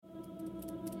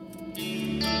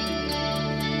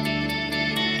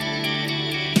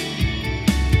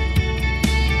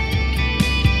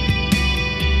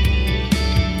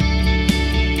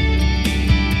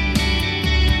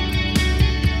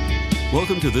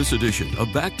Welcome to this edition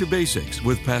of Back to Basics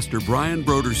with Pastor Brian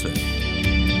Broderson.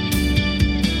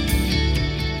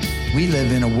 We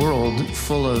live in a world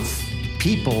full of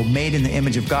people made in the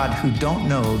image of God who don't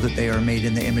know that they are made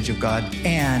in the image of God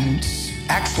and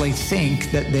actually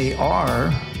think that they are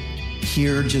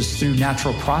here just through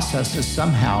natural processes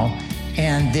somehow,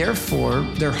 and therefore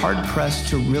they're hard-pressed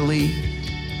to really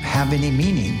have any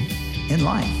meaning in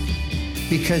life.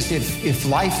 Because if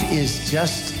life is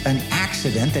just an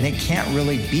accident, then it can't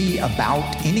really be about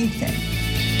anything.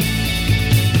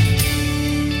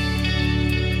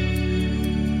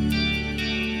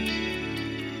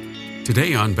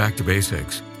 Today on Back to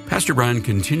Basics, Pastor Brian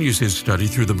continues his study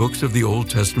through the books of the Old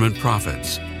Testament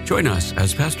prophets. Join us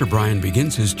as Pastor Brian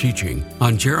begins his teaching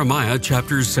on Jeremiah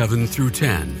chapters 7 through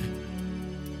 10.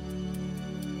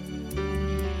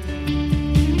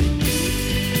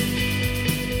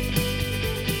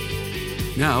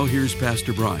 Now, here's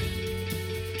Pastor Brian.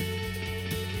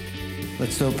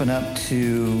 Let's open up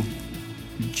to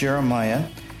Jeremiah,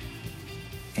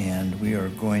 and we are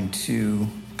going to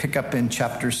pick up in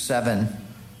chapter 7.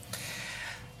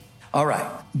 All right,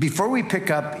 before we pick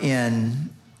up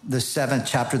in the 7th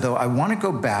chapter, though, I want to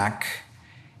go back,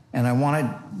 and I want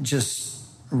to just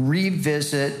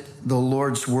revisit the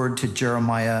Lord's word to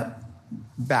Jeremiah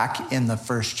back in the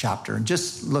 1st chapter, and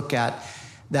just look at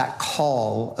that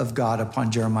call of God upon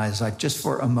Jeremiah's life just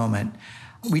for a moment.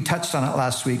 We touched on it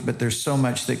last week, but there's so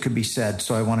much that could be said,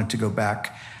 so I wanted to go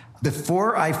back.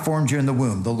 Before I formed you in the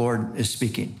womb, the Lord is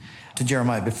speaking to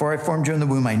Jeremiah. Before I formed you in the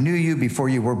womb, I knew you. Before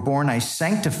you were born, I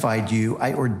sanctified you.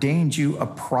 I ordained you a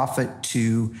prophet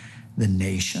to the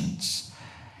nations.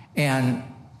 And,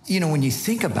 when you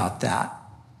think about that,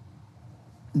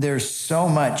 there's so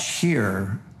much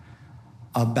here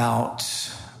about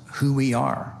who we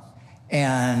are.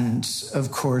 And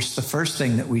of course, the first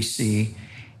thing that we see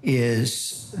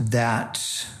is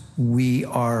that we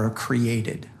are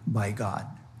created by God.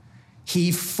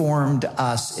 He formed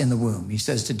us in the womb. He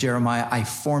says to Jeremiah, I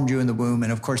formed you in the womb.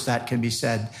 And of course, that can be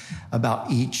said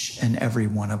about each and every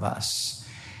one of us.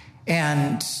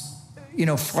 And,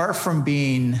 far from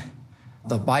being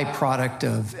the byproduct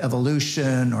of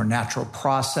evolution or natural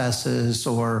processes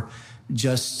or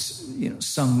just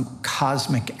some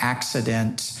cosmic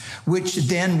accident, which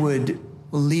then would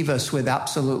leave us with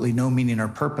absolutely no meaning or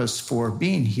purpose for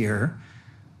being here.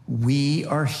 We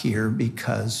are here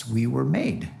because we were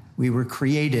made. We were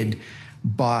created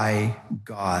by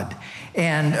God.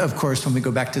 And of course, when we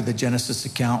go back to the Genesis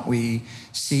account, we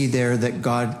see there that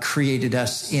God created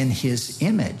us in his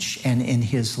image and in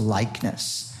his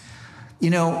likeness.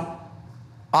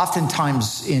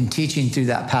 Oftentimes in teaching through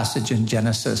that passage in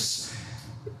Genesis,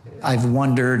 I've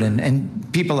wondered,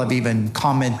 and people have even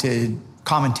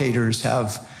commentators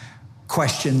have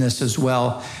questioned this as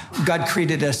well. God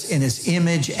created us in his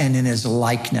image and in his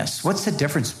likeness. What's the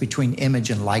difference between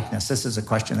image and likeness? This is a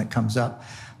question that comes up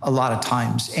a lot of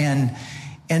times. And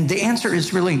the answer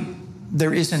is really,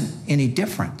 there isn't any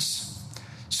difference.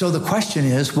 So the question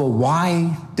is, well,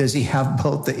 why does he have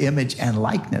both the image and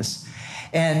likeness?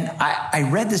 And I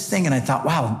read this thing and I thought,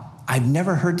 wow, I've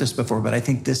never heard this before, but I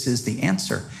think this is the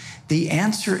answer. The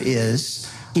answer is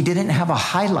he didn't have a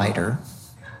highlighter.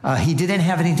 He didn't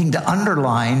have anything to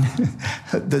underline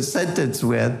the sentence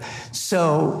with.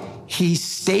 So he's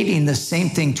stating the same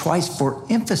thing twice for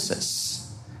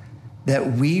emphasis,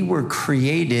 that we were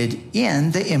created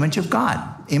in the image of God,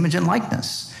 image and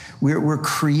likeness. We're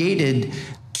created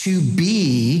to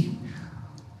be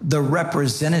the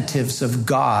representatives of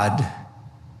God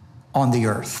on the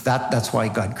earth. That's why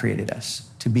God created us,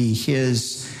 to be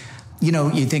his.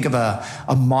 You think of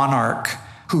a monarch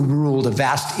who ruled a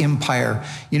vast empire.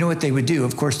 You know what they would do?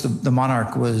 Of course, the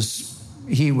monarch was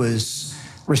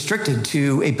restricted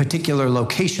to a particular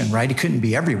location, right? He couldn't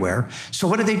be everywhere. So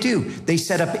what do? They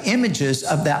set up images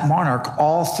of that monarch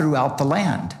all throughout the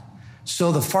land.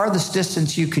 So the farthest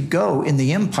distance you could go in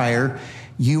the empire,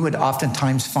 you would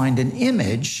oftentimes find an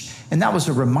image, and that was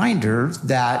a reminder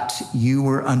that you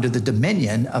were under the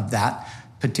dominion of that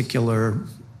particular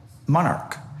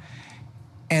monarch.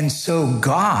 And so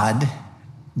God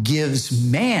gives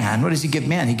man, what does he give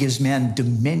man? He gives man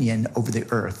dominion over the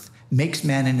earth, makes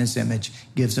man in his image,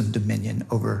 gives him dominion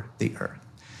over the earth.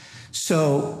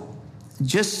 So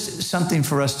just something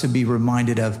for us to be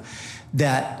reminded of,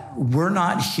 that we're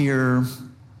not here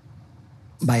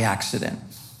by accident,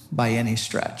 by any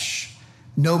stretch.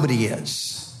 Nobody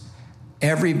is.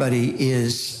 Everybody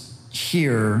is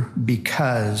here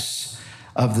because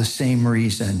of the same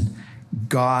reason.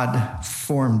 God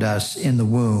formed us in the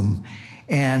womb.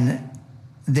 And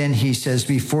then he says,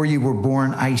 before you were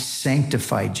born, I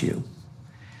sanctified you.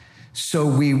 So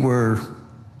we were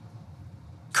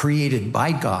created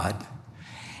by God.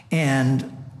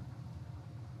 And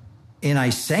in I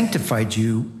sanctified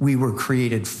you, we were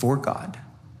created for God.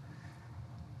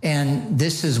 And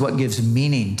this is what gives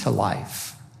meaning to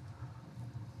life.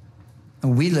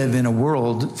 And we live in a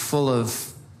world full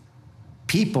of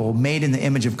people made in the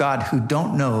image of God who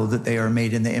don't know that they are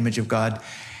made in the image of God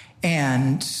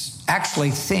and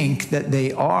actually think that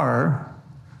they are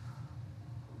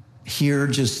here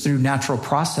just through natural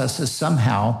processes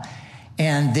somehow.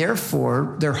 And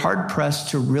therefore, they're hard-pressed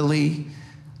to really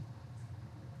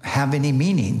have any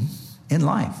meaning in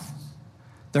life.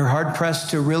 They're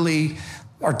hard-pressed to really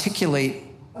articulate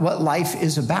what life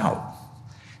is about.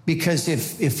 Because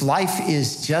if life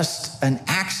is just an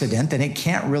accident, then it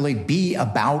can't really be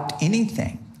about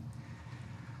anything.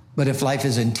 But if life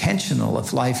is intentional,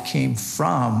 if life came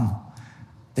from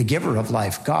the giver of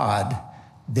life, God,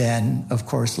 then, of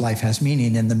course, life has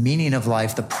meaning. And the meaning of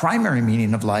life, the primary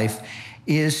meaning of life,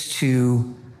 is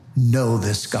to know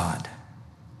this God.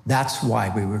 That's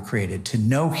why we were created, to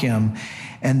know him.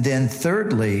 And then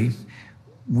thirdly,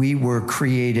 we were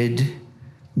created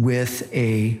with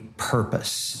a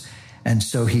purpose. And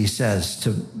so he says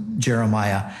to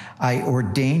Jeremiah, I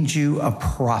ordained you a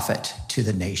prophet to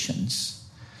the nations.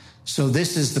 So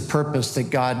this is the purpose that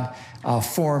God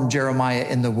formed Jeremiah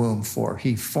in the womb for.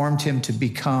 He formed him to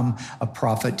become a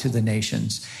prophet to the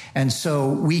nations. And so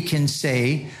we can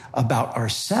say about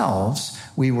ourselves,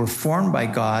 we were formed by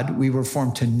God. We were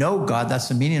formed to know God. That's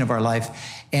the meaning of our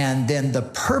life. And then the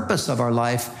purpose of our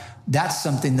life, that's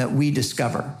something that we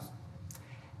discover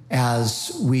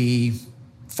as we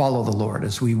follow the Lord,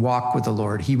 as we walk with the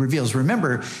Lord. He reveals.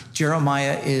 Remember,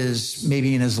 Jeremiah is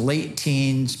maybe in his late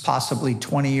teens, possibly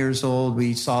 20 years old.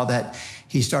 We saw that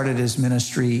he started his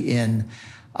ministry in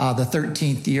the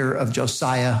 13th year of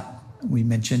Josiah. We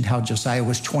mentioned how Josiah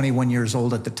was 21 years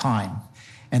old at the time.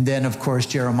 And then, of course,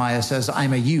 Jeremiah says,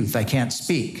 I'm a youth, I can't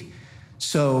speak.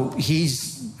 So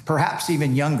he's perhaps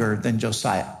even younger than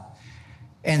Josiah.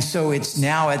 And so it's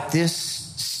now at this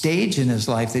stage in his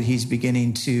life that he's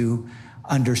beginning to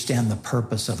understand the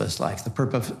purpose of his life. The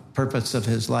purpose of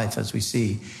his life, as we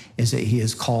see, is that he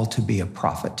is called to be a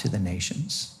prophet to the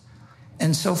nations.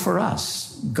 And so for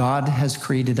us, God has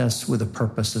created us with a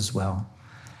purpose as well.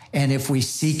 And if we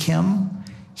seek him,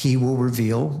 he will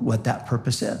reveal what that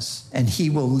purpose is. And he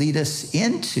will lead us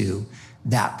into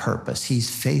that purpose. He's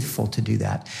faithful to do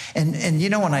that. And you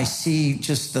know, when I see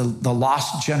just the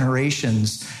lost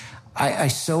generations, I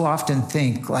so often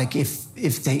think, like,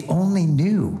 if they only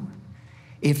knew,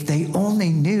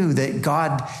 that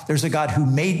God, there's a God who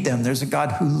made them, there's a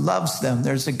God who loves them,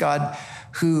 there's a God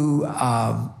who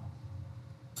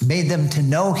made them to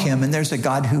know him, and there's a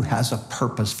God who has a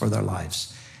purpose for their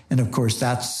lives. And of course,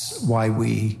 that's why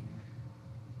we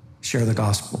share the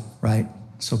gospel, right?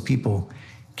 So people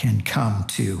can come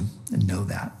to know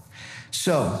that.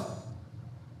 So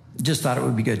just thought it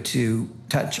would be good to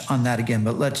touch on that again,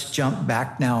 but let's jump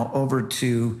back now over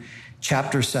to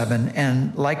chapter 7.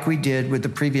 And like we did with the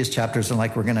previous chapters, and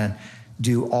like we're going to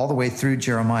do all the way through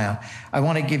Jeremiah, I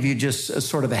want to give you just a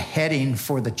sort of a heading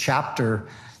for the chapter,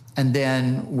 and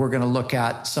then we're going to look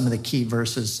at some of the key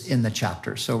verses in the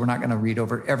chapter. So we're not going to read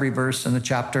over every verse in the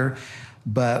chapter,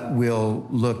 but we'll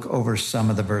look over some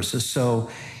of the verses. So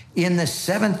in the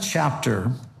 7th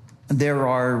chapter, there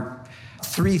are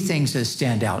 3 things that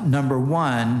stand out. Number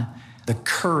 1, the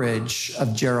courage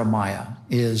of Jeremiah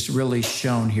is really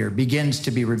shown here, begins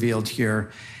to be revealed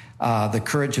here, the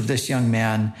courage of this young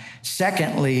man.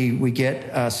 Secondly, we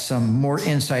get some more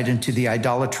insight into the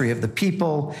idolatry of the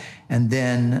people. And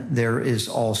then there is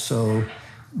also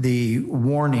the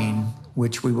warning,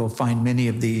 which we will find many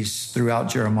of these throughout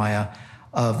Jeremiah,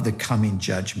 of the coming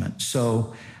judgment.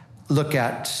 So look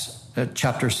at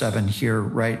chapter 7 here,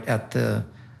 right at the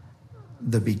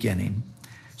beginning.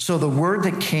 So the word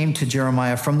that came to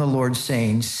Jeremiah from the Lord,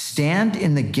 saying, stand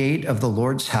in the gate of the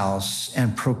Lord's house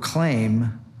and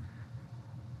proclaim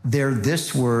there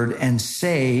this word, and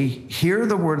say, hear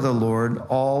the word of the Lord,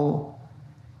 all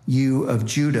you of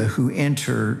Judah who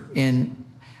enter in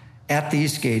at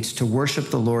these gates to worship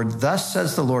the Lord. Thus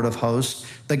says the Lord of hosts,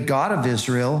 the God of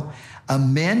Israel,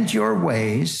 amend your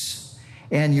ways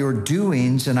and your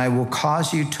doings, and I will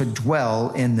cause you to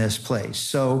dwell in this place.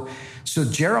 So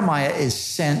Jeremiah is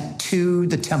sent to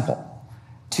the temple,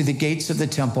 to the gates of the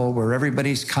temple where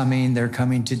everybody's coming. They're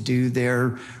coming to do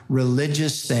their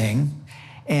religious thing.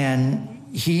 And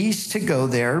he's to go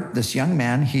there, this young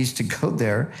man, he's to go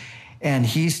there, and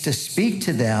he's to speak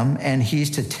to them, and he's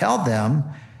to tell them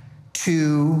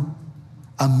to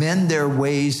amend their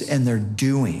ways and their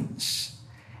doings.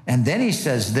 And then he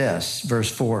says this,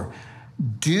 verse 4,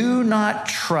 do not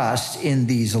trust in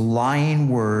these lying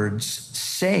words,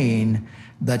 saying,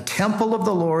 the temple of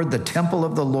the Lord, the temple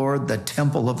of the Lord, the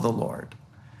temple of the Lord.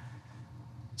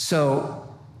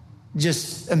 So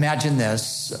just imagine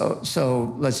this.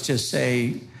 So let's just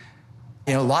say,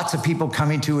 lots of people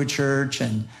coming to a church,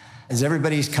 and as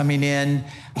everybody's coming in,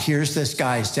 here's this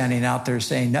guy standing out there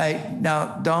saying,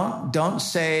 no, don't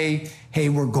say, hey,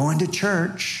 we're going to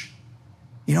church.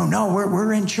 No,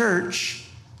 we're in church.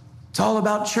 It's all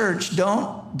about church.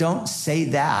 Don't say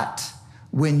that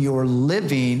when you're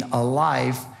living a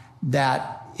life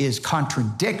that is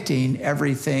contradicting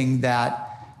everything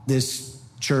that this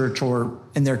church, or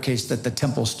in their case, that the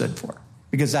temple stood for,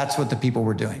 because that's what the people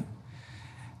were doing.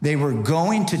 They were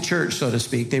going to church, so to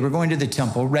speak. They were going to the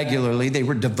temple regularly. They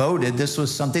were devoted. This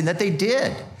was something that they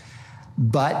did.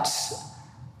 But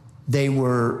they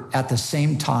were at the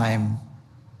same time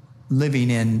living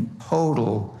in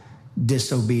total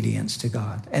disobedience to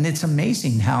God. And it's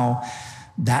amazing how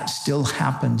that still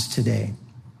happens today.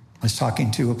 I was talking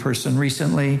to a person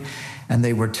recently, and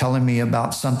they were telling me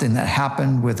about something that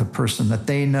happened with a person that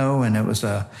they know, and it was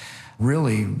a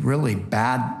really, really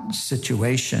bad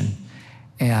situation.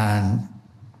 And,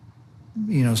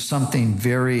 something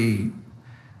very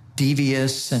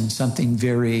devious and something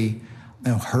very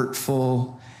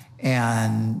hurtful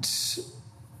and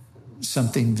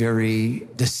something very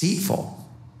deceitful.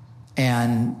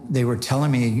 And they were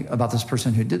telling me about this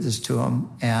person who did this to them,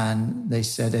 and they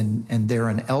said, and they're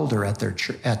an elder at their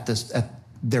church, at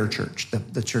their church,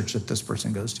 the church that this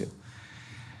person goes to.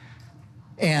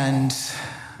 And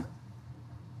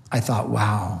I thought,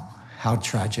 wow, how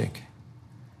tragic.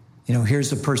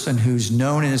 Here's a person who's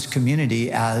known in his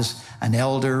community as an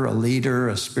elder, a leader,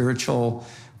 a spiritual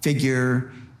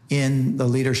figure in the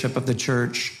leadership of the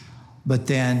church, but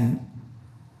then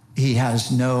he has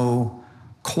no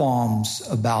qualms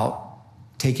about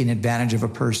taking advantage of a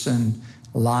person,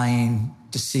 lying,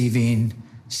 deceiving,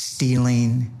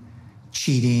 stealing,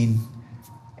 cheating.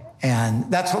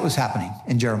 And that's what was happening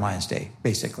in Jeremiah's day,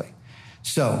 basically.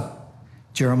 So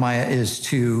Jeremiah is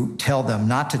to tell them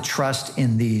not to trust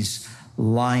in these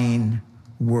lying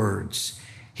words.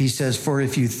 He says,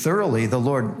 the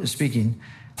Lord is speaking,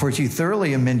 for if you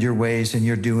thoroughly amend your ways and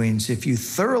your doings, if you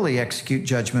thoroughly execute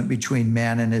judgment between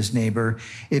man and his neighbor,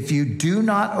 if you do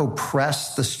not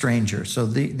oppress the stranger. So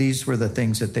these were the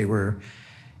things that they were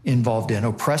involved in: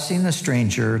 oppressing the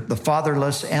stranger, the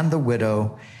fatherless, and the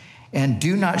widow, and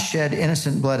do not shed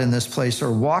innocent blood in this place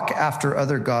or walk after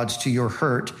other gods to your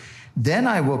hurt. Then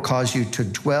I will cause you to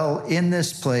dwell in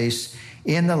this place,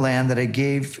 in the land that I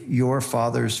gave your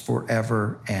fathers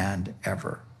forever and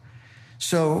ever.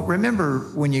 So remember,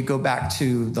 when you go back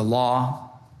to the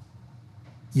law,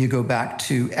 you go back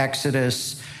to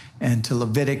Exodus and to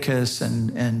Leviticus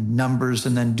and Numbers,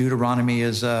 and then Deuteronomy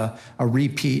is a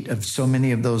repeat of so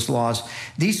many of those laws.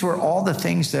 These were all the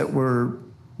things that were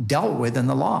dealt with in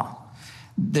the law.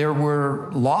 There were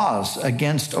laws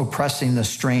against oppressing the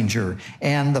stranger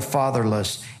and the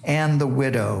fatherless and the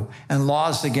widow, and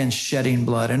laws against shedding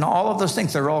blood. And all of those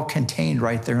things, they're all contained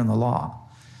right there in the law.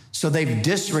 So they've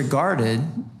disregarded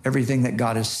everything that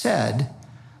God has said,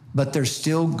 but they're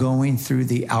still going through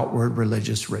the outward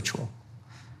religious ritual.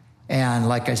 And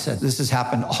like I said, this has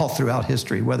happened all throughout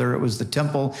history, whether it was the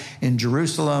temple in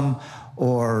Jerusalem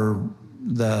or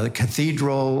the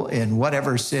cathedral in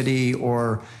whatever city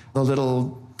or the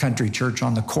little country church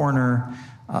on the corner.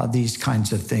 These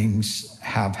kinds of things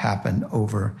have happened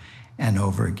over and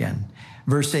over again.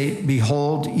 Verse 8,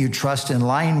 behold, you trust in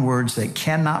lying words that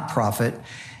cannot profit.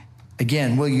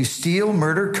 Again, will you steal,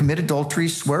 murder, commit adultery,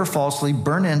 swear falsely,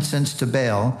 burn incense to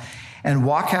Baal, and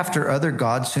walk after other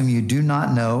gods whom you do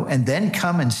not know, and then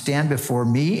come and stand before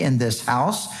me in this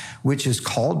house, which is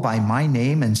called by my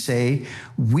name, and say,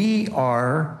 we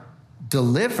are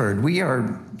delivered, we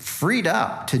are freed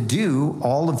up to do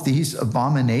all of these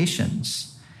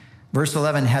abominations. Verse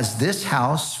 11, has this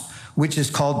house, which is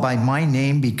called by my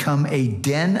name, become a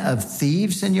den of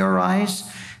thieves in your eyes?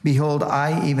 Behold,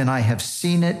 I have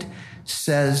seen it,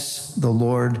 says the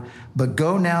Lord. But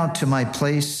go now to my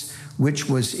place, which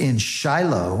was in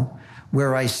Shiloh,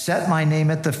 where I set my name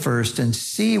at the first, and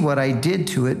see what I did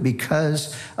to it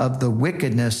because of the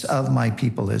wickedness of my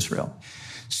people Israel.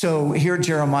 So here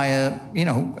Jeremiah,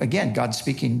 again, God's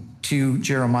speaking to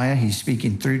Jeremiah. He's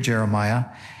speaking through Jeremiah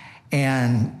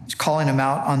and calling them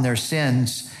out on their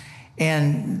sins.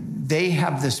 And they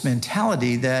have this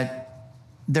mentality that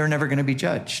they're never going to be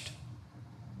judged.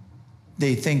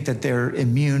 They think that they're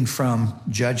immune from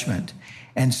judgment.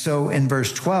 And so in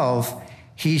verse 12,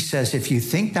 he says, if you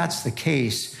think that's the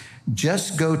case,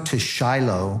 just go to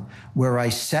Shiloh, where I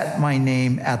set my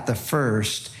name at the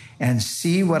first, and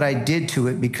see what I did to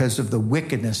it because of the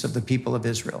wickedness of the people of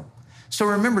Israel. So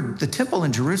remember, the temple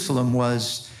in Jerusalem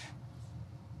was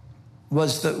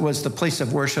the place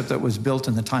of worship that was built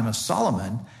in the time of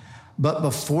Solomon. But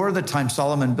before the time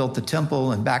Solomon built the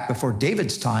temple and back before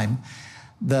David's time,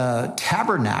 the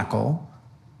tabernacle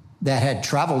that had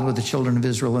traveled with the children of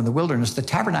Israel in the wilderness, the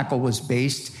tabernacle was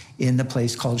based in the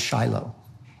place called Shiloh.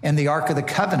 And the Ark of the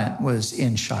Covenant was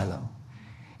in Shiloh.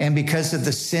 And because of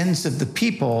the sins of the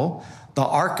people, the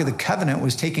Ark of the Covenant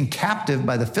was taken captive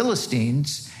by the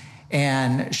Philistines,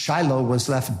 and Shiloh was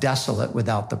left desolate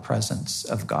without the presence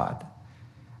of God.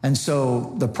 And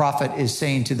so the prophet is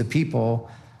saying to the people,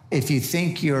 if you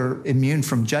think you're immune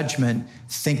from judgment,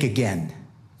 think again,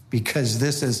 because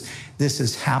this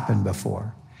has happened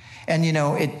before. And,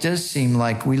 it does seem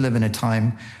like we live in a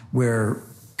time where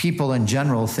people in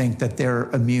general think that they're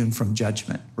immune from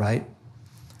judgment, right?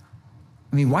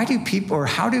 I mean,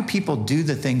 how do people do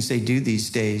the things they do these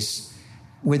days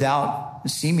without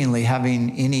seemingly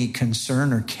having any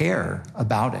concern or care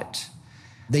about it?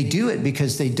 They do it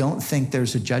because they don't think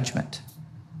there's a judgment.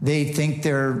 They think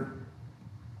they're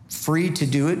free to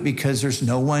do it because there's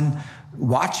no one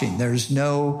watching. There's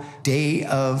no day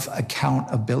of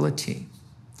accountability.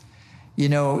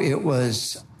 It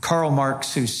was Karl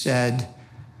Marx who said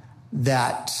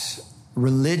that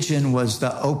religion was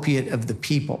the opiate of the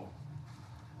people.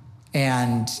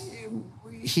 And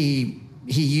he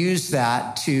used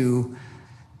that to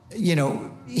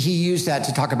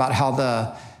talk about how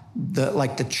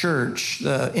the church,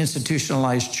 the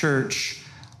institutionalized church,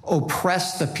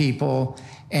 oppressed the people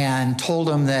and told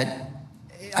them that,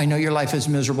 I know your life is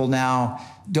miserable now.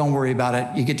 Don't worry about it.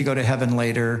 You get to go to heaven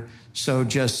later. So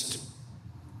just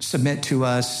submit to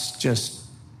us. Just,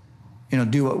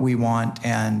 do what we want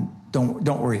and don't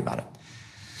worry about it.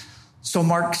 So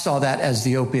Marx saw that as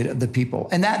the opiate of the people.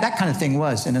 And that kind of thing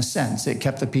was, in a sense, it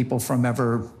kept the people from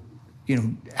ever,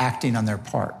 acting on their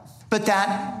part. But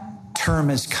that term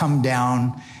has come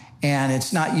down, and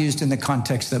it's not used in the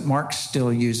context that Marx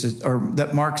still uses, or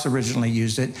that Marx originally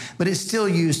used it, but it's still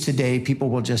used today. People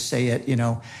will just say it,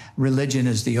 religion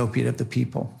is the opiate of the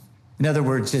people. In other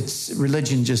words,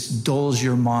 religion just dulls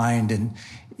your mind, and,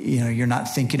 you're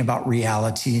not thinking about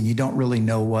reality, and you don't really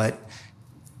know what,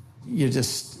 you're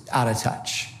just out of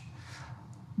touch.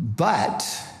 But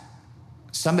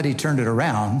somebody turned it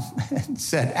around and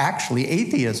said, actually,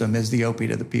 atheism is the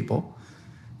opiate of the people,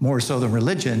 more so than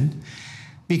religion,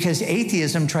 because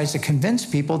atheism tries to convince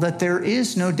people that there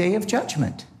is no day of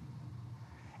judgment.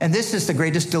 And this is the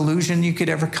greatest delusion you could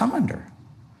ever come under,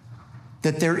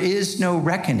 that there is no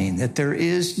reckoning, that there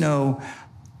is no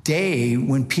day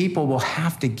when people will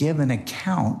have to give an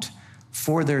account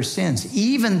for their sins.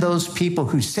 Even those people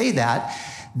who say that,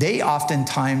 they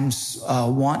oftentimes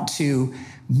want to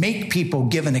make people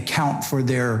give an account for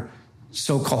their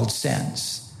so-called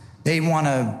sins. They want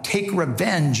to take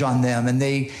revenge on them, and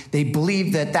they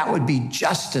believe that would be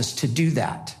justice to do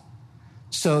that.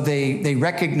 So they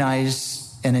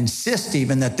recognize and insist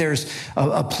even that there's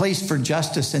a place for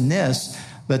justice in this,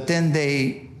 but then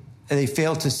they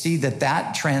fail to see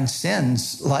that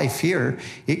transcends life here.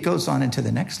 It goes on into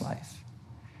the next life.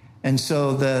 And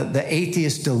so the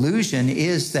atheist delusion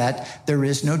is that there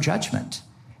is no judgment.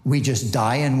 We just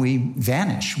die and we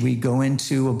vanish. We go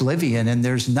into oblivion, and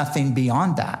there's nothing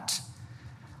beyond that.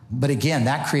 But again,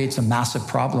 that creates a massive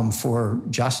problem for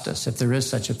justice. If there is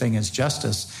such a thing as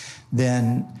justice,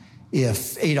 then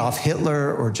if Adolf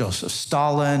Hitler or Joseph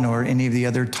Stalin or any of the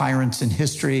other tyrants in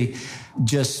history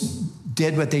just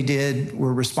did what they did,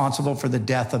 were responsible for the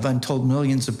death of untold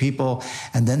millions of people,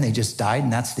 and then they just died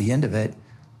and that's the end of it,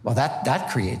 well, that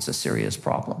creates a serious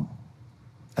problem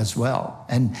as well.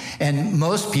 And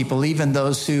most people, even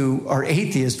those who are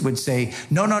atheists, would say,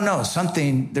 no,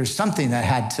 there's something that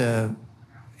had to,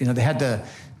 they had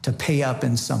to pay up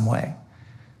in some way.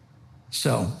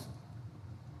 So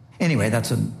anyway,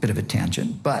 that's a bit of a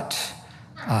tangent, but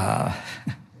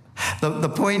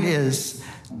the point is,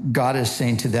 God is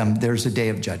saying to them, there's a day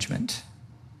of judgment.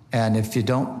 And if you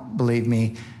don't believe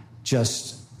me,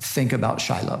 just think about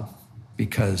Shiloh,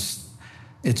 because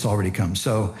it's already come.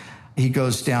 So he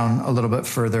goes down a little bit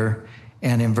further,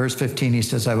 and in verse 15, he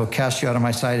says, I will cast you out of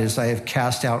my sight as I have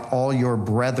cast out all your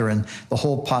brethren, the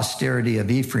whole posterity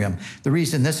of Ephraim. The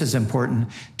reason this is important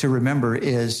to remember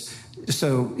is,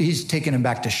 so he's taken him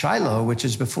back to Shiloh, which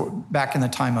is back in the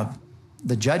time of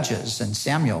the judges and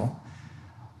Samuel.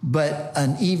 But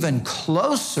an even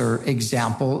closer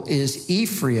example is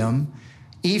Ephraim.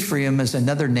 Ephraim is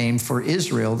another name for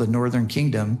Israel, the northern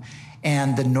kingdom.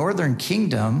 And the northern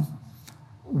kingdom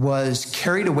was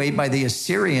carried away by the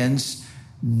Assyrians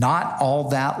not all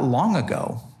that long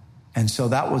ago. And so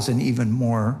that was an even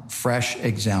more fresh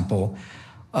example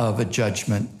of a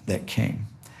judgment that came.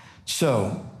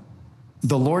 So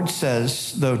the Lord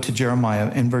says, though, to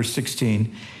Jeremiah in verse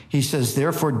 16, he says,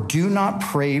 therefore, do not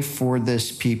pray for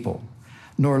this people,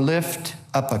 nor lift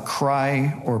up a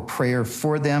cry or prayer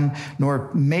for them, nor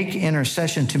make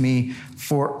intercession to me,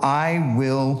 for I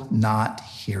will not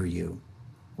hear you.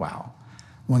 Wow.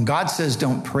 When God says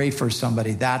don't pray for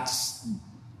somebody, that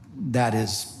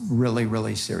is really,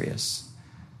 really serious.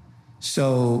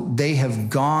 So they have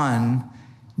gone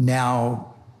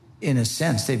now, in a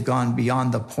sense, they've gone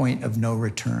beyond the point of no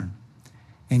return.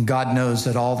 And God knows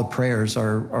that all the prayers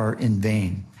are in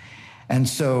vain. And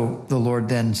so the Lord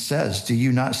then says, do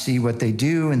you not see what they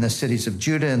do in the cities of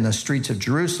Judah and the streets of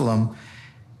Jerusalem?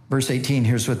 Verse 18,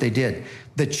 here's what they did.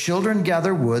 The children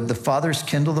gather wood, the fathers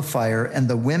kindle the fire, and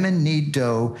the women knead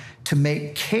dough to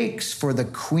make cakes for the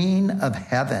Queen of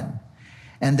Heaven.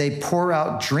 And they pour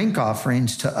out drink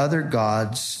offerings to other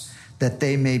gods that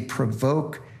they may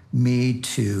provoke me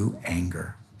to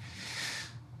anger.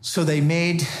 So they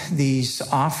made these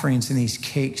offerings and these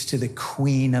cakes to the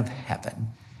Queen of Heaven.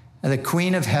 And the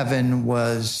Queen of Heaven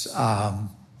was a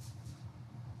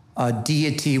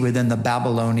deity within the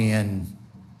Babylonian,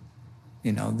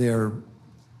 their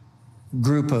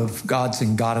group of gods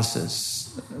and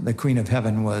goddesses. The Queen of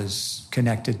Heaven was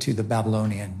connected to the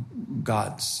Babylonian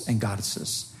gods and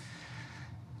goddesses.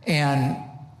 And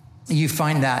you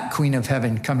find that Queen of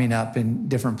Heaven coming up in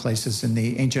different places in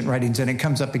the ancient writings, and it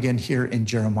comes up again here in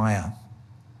Jeremiah.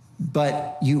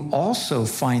 But you also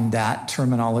find that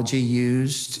terminology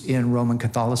used in Roman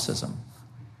Catholicism.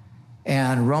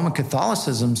 And Roman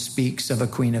Catholicism speaks of a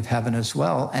Queen of Heaven as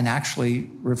well, and actually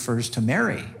refers to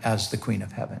Mary as the Queen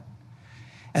of Heaven.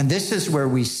 And this is where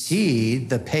we see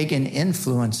the pagan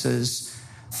influences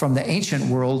from the ancient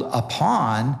world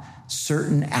upon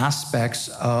certain aspects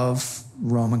of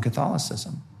Roman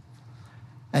Catholicism.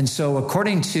 And so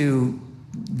according to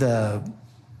the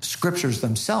scriptures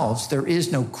themselves, there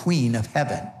is no Queen of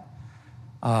Heaven.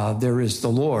 There is the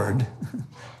Lord,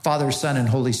 Father, Son, and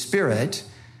Holy Spirit.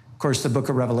 Of course, the book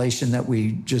of Revelation that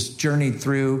we just journeyed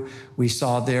through, we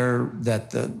saw there that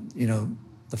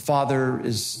the Father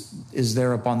is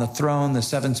there upon the throne, the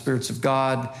seven spirits of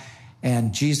God,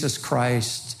 and Jesus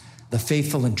Christ, the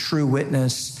faithful and true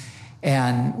witness.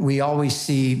 And we always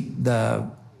see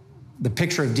the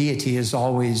picture of deity is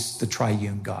always the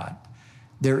triune God.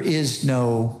 There is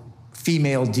no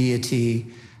female deity.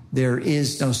 There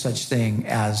is no such thing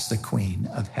as the Queen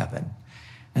of Heaven.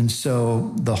 And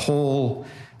so the whole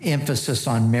emphasis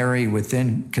on Mary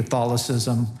within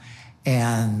Catholicism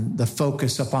and the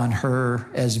focus upon her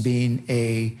as being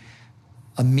a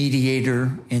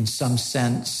mediator in some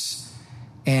sense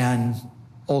and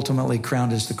ultimately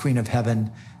crowned as the Queen of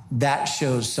Heaven, that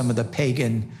shows some of the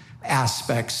pagan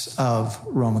aspects of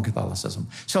Roman Catholicism.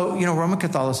 So, Roman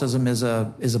Catholicism is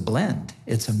a blend.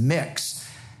 It's a mix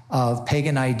of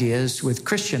pagan ideas with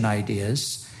Christian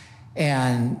ideas.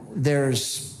 And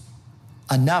there's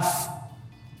enough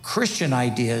Christian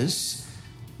ideas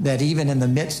that even in the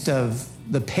midst of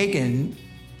the pagan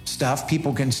stuff,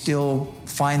 people can still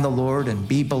find the Lord and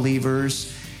be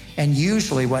believers. And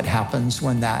usually what happens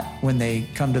when they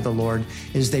come to the Lord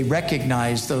is they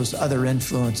recognize those other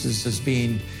influences as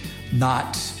being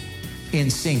not in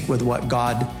sync with what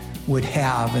God would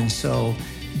have. And so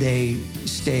they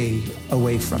stay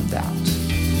away from that.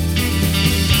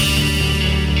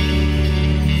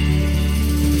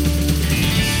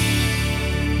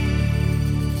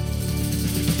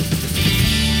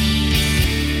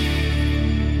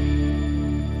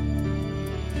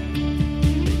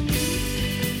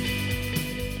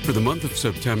 For the month of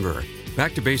September,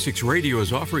 Back to Basics Radio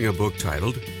is offering a book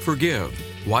titled Forgive,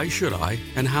 Why Should I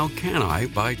and How Can I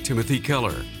by Timothy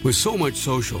Keller. With so much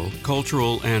social,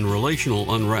 cultural, and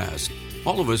relational unrest,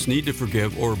 all of us need to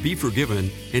forgive or be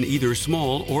forgiven in either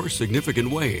small or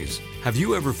significant ways. Have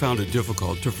you ever found it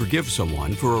difficult to forgive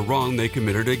someone for a wrong they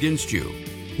committed against you?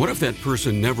 What if that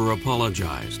person never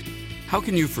apologized? How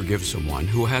can you forgive someone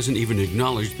who hasn't even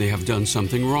acknowledged they have done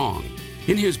something wrong?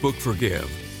 In his book Forgive,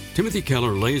 Timothy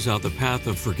Keller lays out the path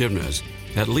of forgiveness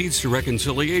that leads to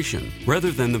reconciliation rather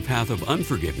than the path of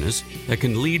unforgiveness that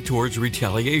can lead towards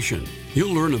retaliation.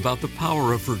 You'll learn about the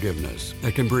power of forgiveness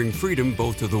that can bring freedom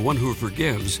both to the one who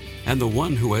forgives and the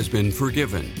one who has been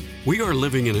forgiven. We are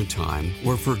living in a time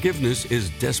where forgiveness is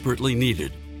desperately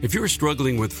needed. If you're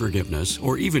struggling with forgiveness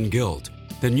or even guilt,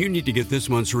 then you need to get this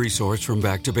month's resource from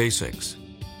Back to Basics.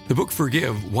 The book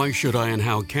Forgive, Why Should I and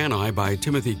How Can I by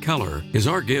Timothy Keller is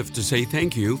our gift to say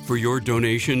thank you for your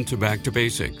donation to Back to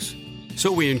Basics.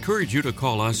 So we encourage you to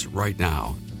call us right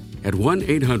now at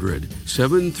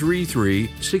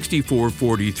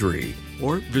 1-800-733-6443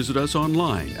 or visit us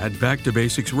online at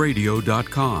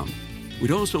backtobasicsradio.com.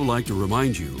 We'd also like to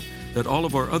remind you that all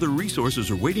of our other resources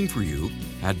are waiting for you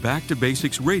at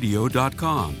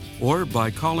backtobasicsradio.com or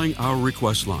by calling our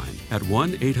request line at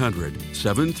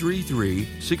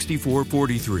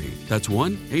 1-800-733-6443. That's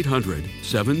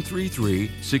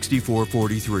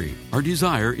 1-800-733-6443. Our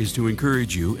desire is to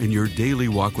encourage you in your daily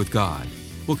walk with God.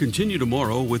 We'll continue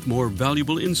tomorrow with more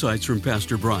valuable insights from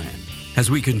Pastor Brian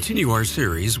as we continue our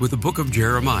series with the book of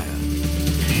Jeremiah.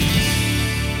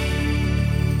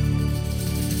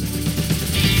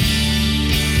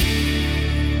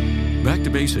 Back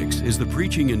to Basics is the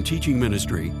preaching and teaching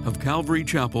ministry of Calvary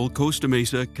Chapel, Costa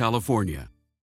Mesa, California.